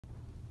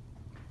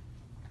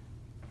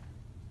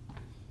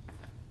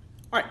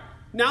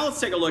Now let's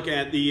take a look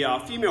at the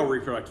female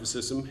reproductive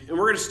system, and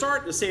we're going to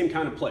start in the same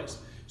kind of place.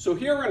 So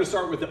here we're going to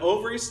start with the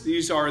ovaries.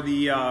 These are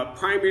the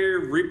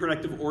primary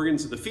reproductive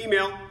organs of the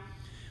female.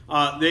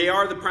 They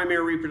are the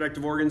primary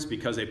reproductive organs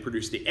because they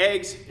produce the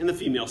eggs and the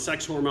female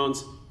sex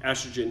hormones,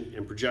 estrogen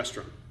and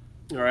progesterone.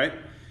 All right.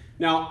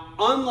 Now,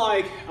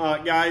 unlike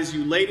guys,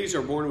 you ladies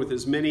are born with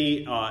as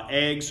many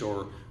eggs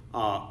or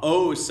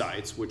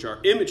oocytes, which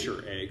are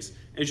immature eggs,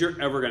 as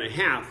you're ever going to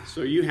have.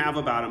 So you have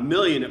about 1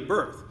 million at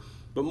birth.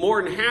 But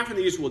more than half of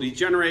these will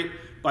degenerate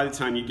by the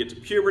time you get to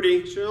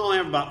puberty. So you only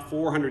have about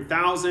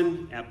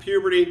 400,000 at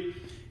puberty.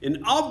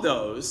 And of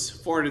those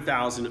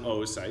 400,000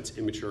 oocytes,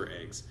 immature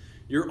eggs,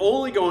 you're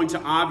only going to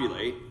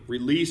ovulate,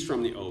 release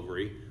from the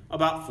ovary,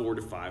 about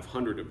 400 to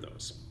 500 of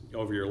those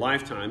over your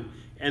lifetime.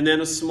 And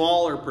then a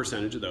smaller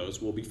percentage of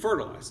those will be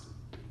fertilized.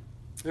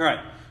 All right,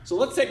 so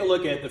let's take a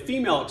look at the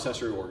female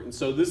accessory organs.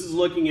 So this is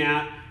looking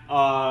at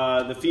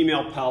the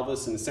female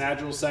pelvis and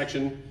sagittal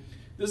section.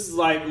 This is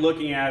like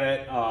looking at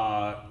it,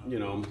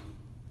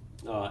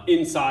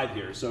 inside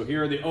here. So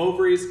here are the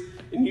ovaries,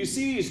 and you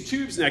see these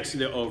tubes next to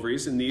the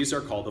ovaries, and these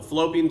are called the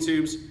fallopian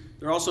tubes.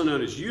 They're also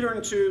known as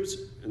uterine tubes,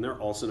 and they're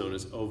also known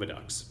as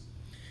oviducts.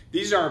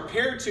 These are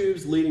paired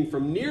tubes leading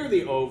from near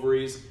the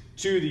ovaries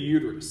to the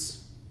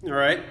uterus. All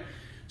right.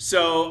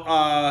 So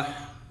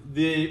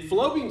the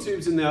fallopian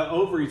tubes and the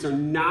ovaries are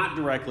not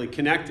directly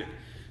connected.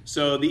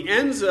 So the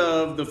ends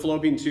of the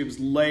fallopian tubes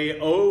lay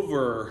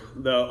over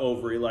the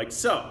ovary like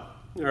so.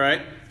 All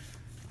right.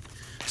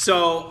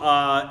 So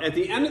at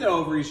the end of the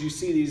ovaries, you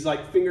see these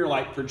like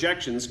finger-like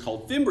projections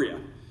called fimbria.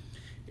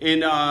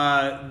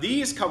 And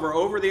these cover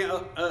over the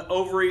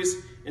ovaries,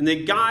 and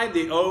they guide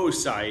the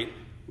oocyte,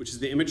 which is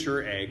the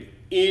immature egg,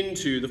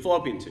 into the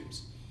fallopian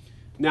tubes.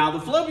 Now, the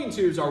fallopian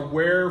tubes are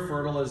where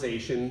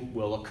fertilization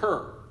will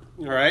occur.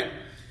 All right.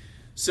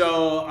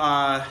 So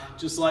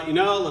just to let you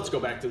know, let's go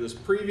back to this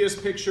previous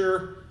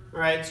picture. All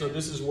right. So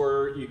this is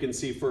where you can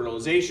see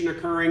fertilization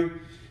occurring.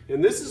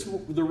 And this is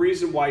the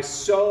reason why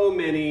so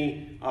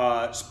many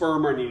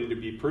sperm are needed to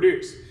be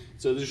produced.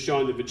 So this is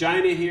showing the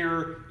vagina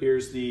here.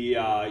 Here's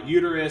the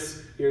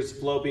uterus. Here's the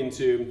fallopian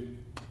tube.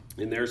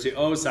 And there's the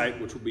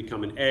oocyte, which will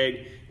become an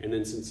egg. And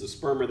then since the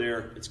sperm are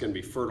there, it's going to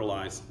be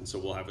fertilized. And so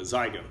we'll have a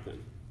zygote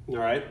then. All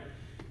right.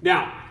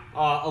 Now,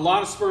 a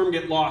lot of sperm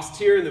get lost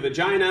here in the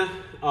vagina.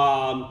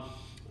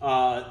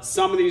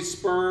 Some of these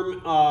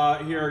sperm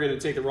here are going to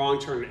take the wrong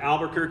turn at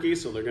Albuquerque.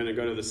 So they're going to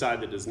go to the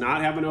side that does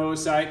not have an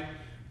oocyte.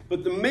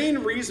 But the main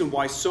reason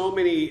why so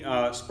many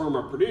sperm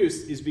are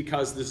produced is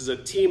because this is a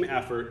team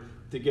effort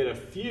to get a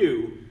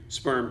few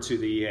sperm to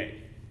the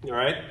egg. All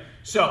right?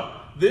 So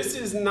this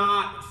is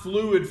not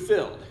fluid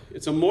filled.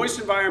 It's a moist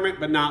environment,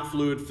 but not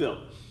fluid filled.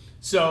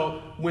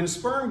 So when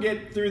sperm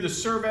get through the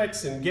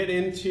cervix and get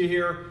into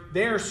here,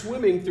 they are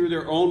swimming through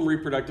their own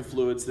reproductive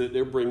fluids that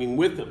they're bringing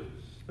with them.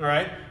 All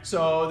right,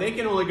 so they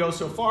can only go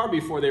so far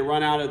before they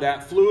run out of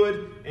that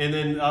fluid, and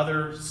then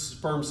other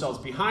sperm cells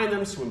behind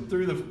them swim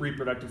through the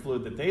reproductive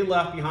fluid that they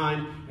left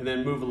behind, and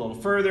then move a little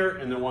further,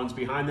 and the ones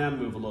behind them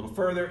move a little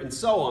further, and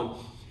so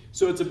on.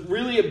 So it's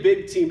really a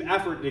big team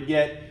effort to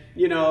get,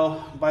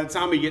 by the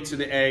time we get to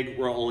the egg,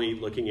 we're only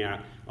looking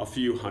at a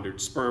few hundred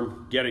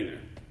sperm getting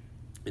there.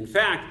 In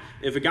fact,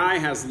 if a guy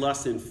has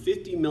less than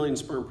 50 million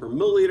sperm per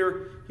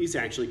milliliter, he's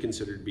actually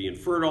considered to be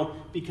infertile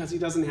because he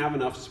doesn't have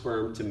enough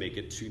sperm to make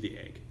it to the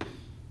egg.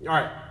 All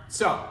right,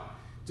 so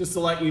just to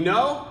let you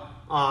know,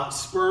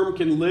 sperm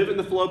can live in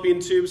the fallopian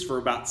tubes for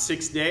about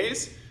 6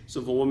 days. So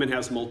if a woman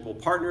has multiple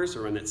partners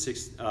around that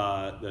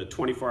the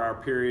 24-hour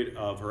period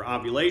of her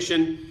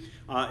ovulation,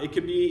 it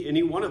could be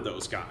any one of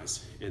those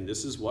guys. And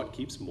this is what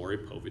keeps Maury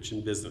Povich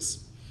in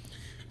business.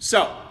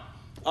 So,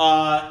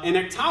 an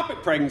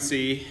ectopic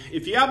pregnancy,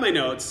 if you have my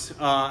notes,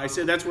 I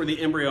said that's where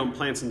the embryo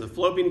implants into the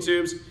fallopian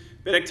tubes,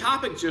 but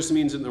ectopic just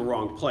means in the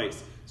wrong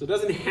place. So it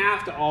doesn't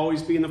have to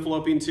always be in the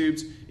fallopian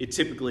tubes. It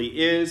typically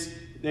is.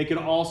 They can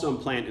also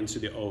implant into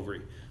the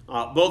ovary.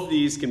 Both of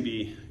these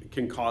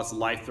can cause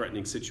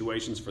life-threatening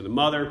situations for the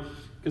mother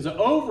because the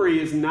ovary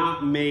is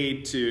not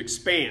made to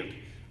expand.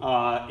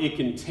 It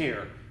can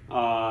tear.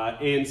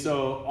 And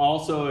so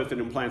also if it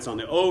implants on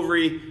the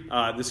ovary,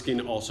 this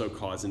can also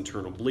cause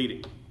internal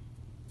bleeding.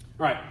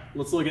 All right,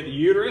 let's look at the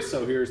uterus.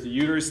 So here's the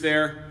uterus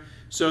there.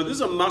 So this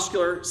is a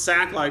muscular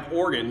sac-like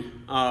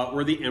organ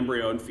where the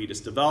embryo and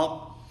fetus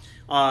develop.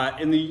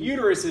 And the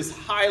uterus is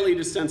highly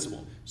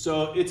distensible.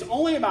 So it's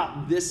only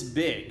about this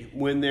big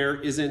when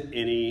there isn't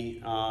any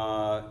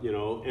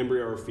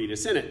embryo or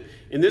fetus in it.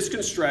 And this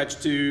can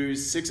stretch to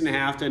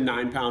 6.5 to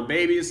 9 pound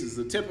babies is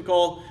the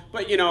typical,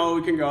 but it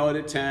can go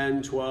to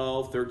 10,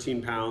 12,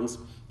 13 pounds.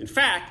 In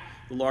fact,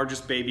 the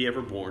largest baby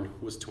ever born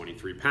was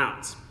 23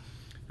 pounds.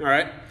 All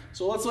right,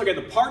 so let's look at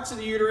the parts of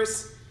the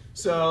uterus.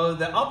 So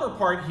the upper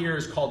part here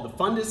is called the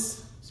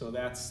fundus. So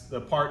that's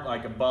the part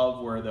like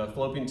above where the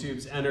fallopian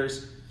tubes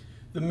enters.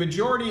 The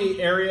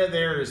majority area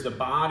there is the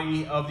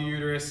body of the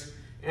uterus.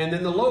 And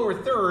then the lower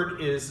third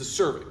is the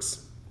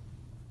cervix.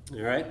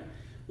 All right,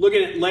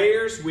 looking at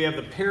layers, we have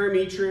the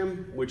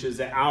perimetrium, which is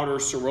the outer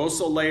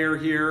serosal layer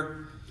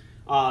here.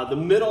 The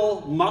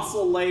middle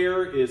muscle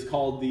layer is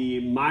called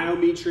the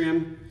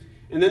myometrium,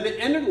 and then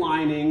the inner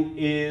lining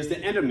is the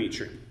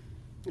endometrium.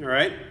 All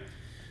right?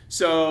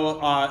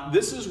 So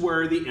this is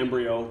where the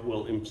embryo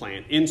will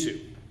implant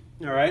into.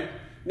 All right?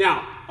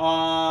 Now,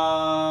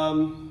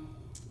 I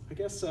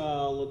guess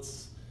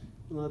let's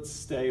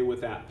stay with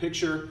that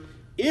picture.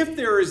 If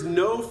there is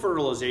no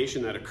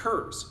fertilization that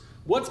occurs,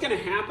 what's going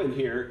to happen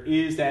here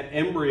is that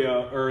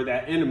embryo or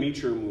that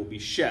endometrium will be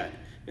shed,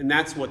 and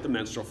that's what the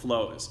menstrual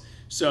flow is.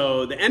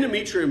 So the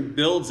endometrium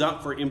builds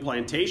up for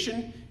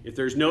implantation. If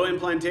there's no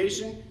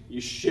implantation, you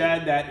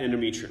shed that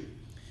endometrium.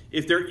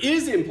 If there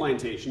is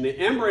implantation, the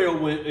embryo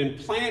will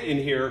implant in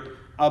here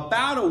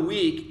about a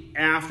week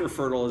after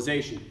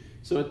fertilization.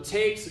 So it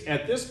takes,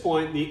 at this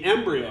point, the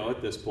embryo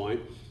at this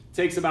point,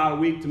 takes about a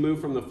week to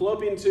move from the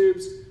fallopian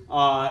tubes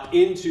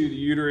into the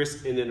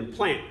uterus and then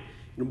implant.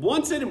 And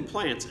once it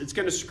implants, it's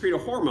going to secrete a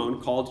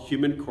hormone called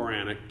human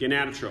chorionic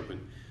gonadotropin,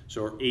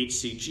 so or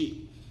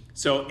HCG.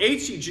 So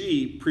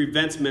HCG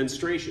prevents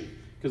menstruation,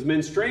 because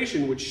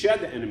menstruation would shed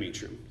the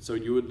endometrium, so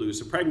you would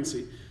lose a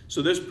pregnancy.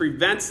 So this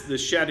prevents the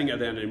shedding of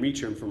the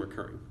endometrium from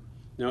occurring.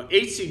 Now,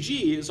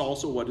 HCG is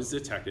also what is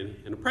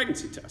detected in a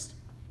pregnancy test.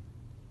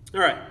 All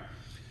right,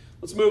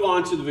 let's move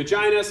on to the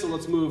vagina. So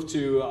let's move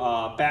to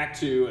back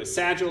to a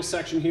sagittal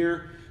section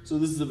here. So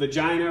this is the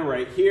vagina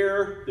right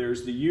here.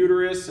 There's the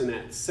uterus and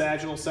that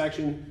sagittal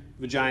section,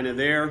 vagina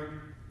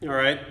there. All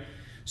right.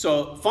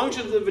 So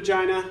functions of the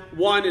vagina,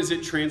 one is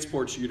it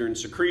transports uterine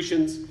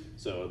secretions,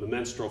 so the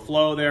menstrual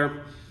flow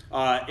there.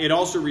 It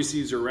also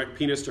receives a erect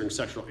penis during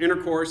sexual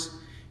intercourse,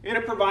 and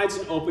it provides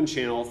an open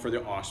channel for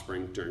the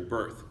offspring during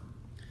birth.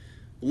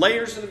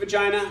 Layers of the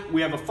vagina,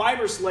 we have a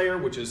fibrous layer,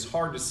 which is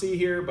hard to see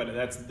here, but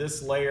that's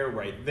this layer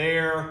right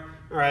there.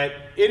 All right,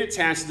 it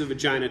attaches the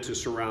vagina to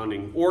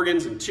surrounding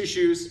organs and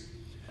tissues.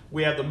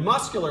 We have the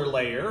muscular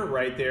layer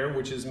right there,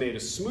 which is made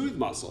of smooth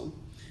muscle,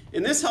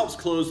 and this helps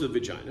close the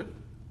vagina.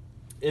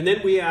 And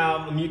then we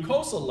have a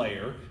mucosal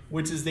layer,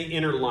 which is the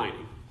inner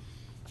lining.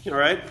 All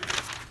right,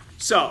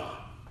 so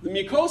the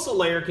mucosal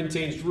layer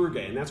contains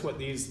rugae, and that's what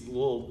these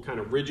little kind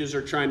of ridges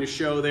are trying to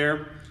show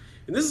there.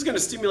 And this is going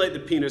to stimulate the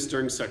penis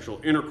during sexual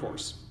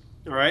intercourse.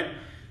 All right,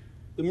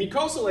 the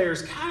mucosal layer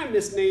is kind of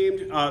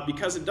misnamed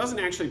because it doesn't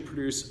actually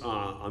produce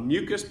a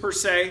mucus per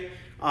se,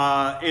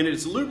 and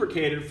it's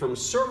lubricated from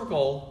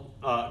cervical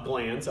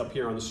glands up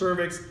here on the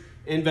cervix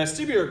and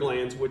vestibular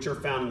glands, which are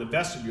found in the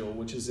vestibule,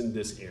 which is in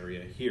this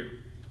area here.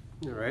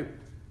 All right.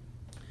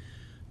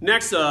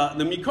 Next, the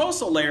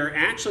mucosal layer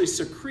actually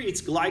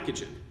secretes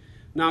glycogen.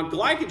 Now,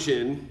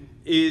 glycogen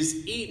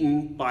is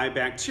eaten by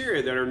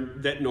bacteria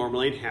that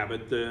normally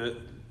inhabit the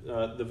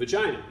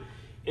vagina.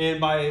 And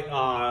by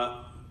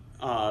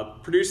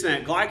producing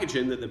that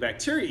glycogen that the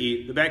bacteria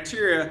eat, the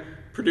bacteria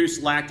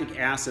produce lactic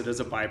acid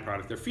as a byproduct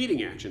of their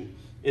feeding action.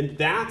 And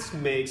that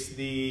makes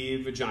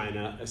the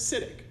vagina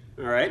acidic.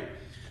 All right?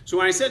 So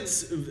when I said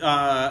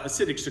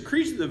acidic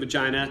secretion of the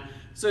vagina,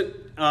 so,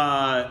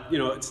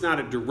 it's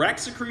not a direct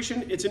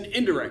secretion, it's an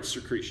indirect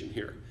secretion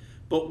here.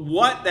 But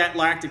what that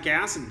lactic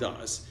acid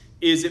does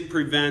is it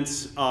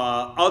prevents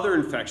other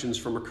infections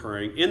from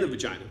occurring in the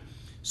vagina.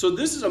 So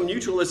this is a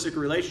mutualistic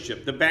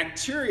relationship. The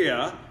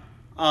bacteria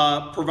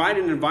provide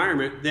an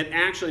environment that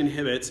actually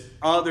inhibits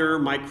other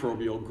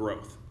microbial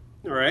growth.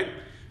 All right?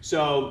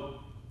 So,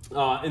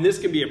 and this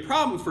can be a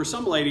problem for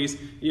some ladies,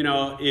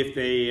 if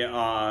they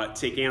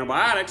take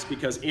antibiotics,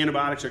 because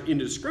antibiotics are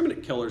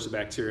indiscriminate killers of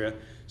bacteria.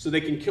 So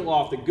they can kill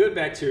off the good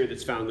bacteria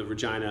that's found in the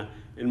vagina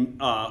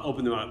and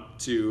open them up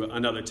to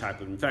another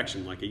type of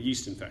infection, like a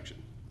yeast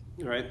infection.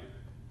 All right?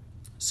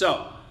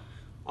 So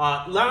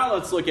now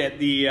let's look at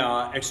the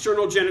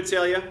external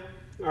genitalia.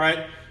 All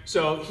right?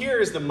 So here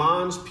is the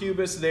mons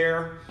pubis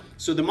there.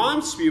 So the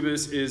mons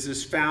pubis is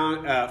this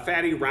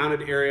fatty,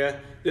 rounded area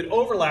that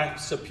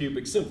overlaps the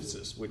pubic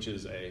symphysis, which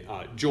is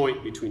a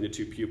joint between the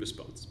two pubis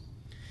bones.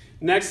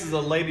 Next is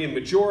the labia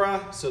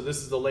majora. So this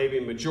is the labia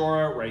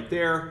majora right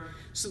there.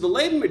 So the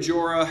labia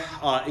majora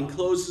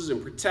encloses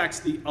and protects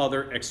the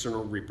other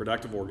external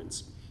reproductive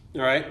organs.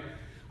 All right?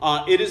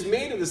 It is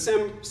made of the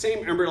same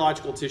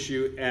embryological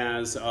tissue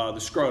as the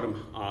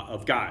scrotum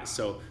of guys.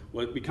 So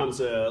what becomes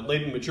a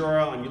labia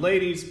majora on you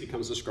ladies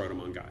becomes a scrotum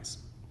on guys.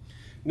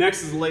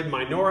 Next is the labia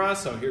minora.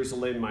 So here's the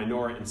labia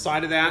minora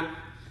inside of that.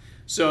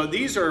 So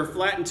these are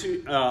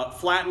flattened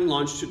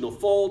longitudinal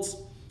folds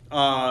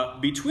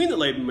between the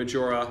labia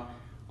majora,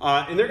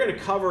 and they're going to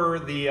cover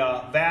the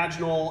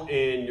vaginal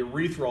and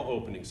urethral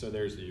opening. So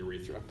there's the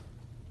urethra.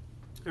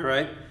 All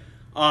right.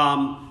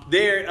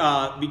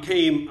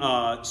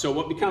 So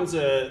what becomes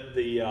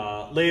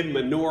the labia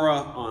minora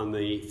on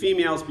the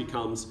females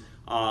becomes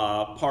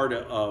part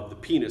of the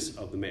penis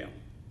of the male.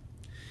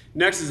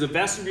 Next is the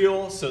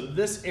vestibule. So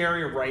this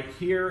area right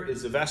here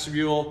is the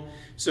vestibule.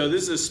 So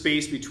this is a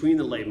space between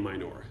the labia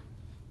minora.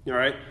 All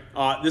right.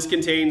 This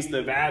contains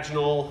the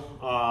vaginal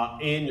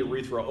and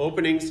urethral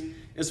openings,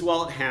 as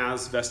well as it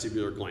has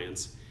vestibular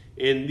glands.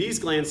 And these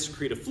glands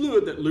secrete a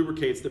fluid that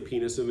lubricates the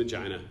penis and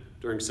vagina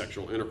during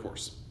sexual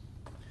intercourse.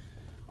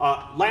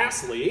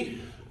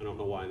 Lastly, I don't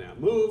know why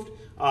that moved.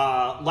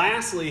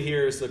 Lastly,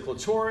 here's the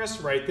clitoris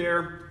right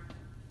there.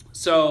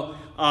 So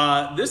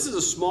this is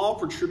a small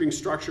protruding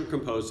structure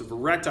composed of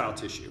erectile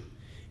tissue.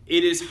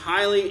 It is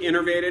highly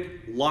innervated,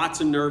 lots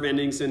of nerve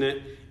endings in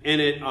it, and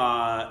it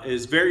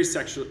is very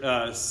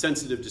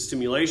sensitive to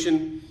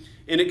stimulation,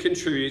 and it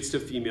contributes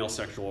to female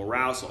sexual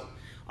arousal.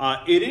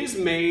 It is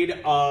made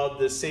of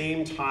the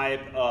same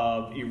type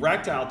of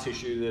erectile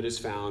tissue that is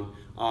found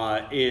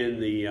in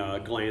the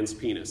glans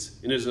penis,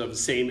 and is of the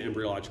same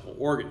embryological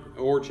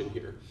origin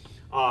here.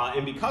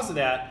 And because of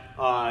that,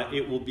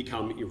 it will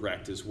become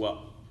erect as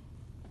well.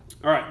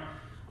 All right,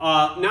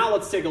 now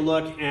let's take a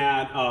look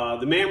at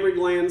the mammary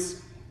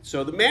glands.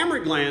 So the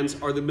mammary glands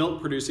are the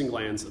milk-producing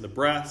glands of the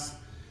breast.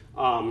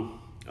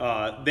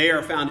 They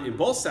are found in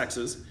both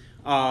sexes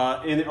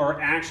and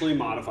are actually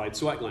modified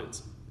sweat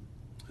glands.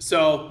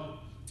 So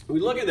when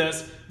we look at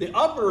this, the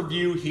upper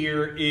view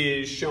here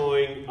is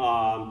showing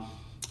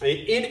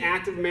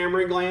inactive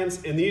mammary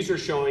glands, and these are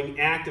showing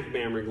active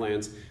mammary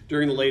glands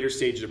during the later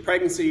stages of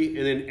pregnancy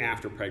and then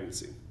after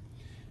pregnancy.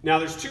 Now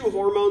there's two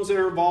hormones that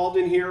are involved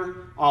in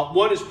here.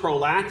 One is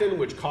prolactin,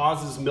 which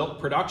causes milk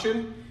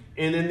production,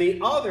 and then the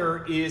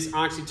other is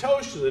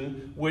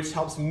oxytocin, which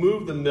helps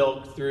move the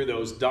milk through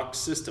those duct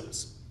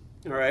systems.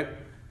 All right,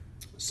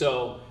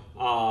 so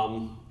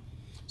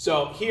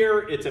here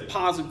it's a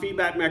positive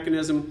feedback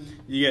mechanism.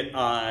 You get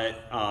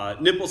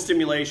nipple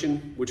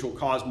stimulation, which will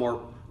cause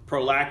more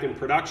prolactin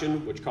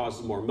production, which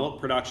causes more milk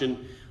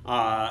production.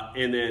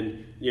 And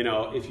then,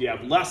 if you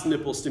have less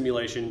nipple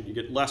stimulation, you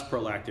get less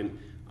prolactin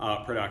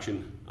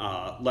production,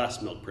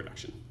 less milk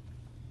production.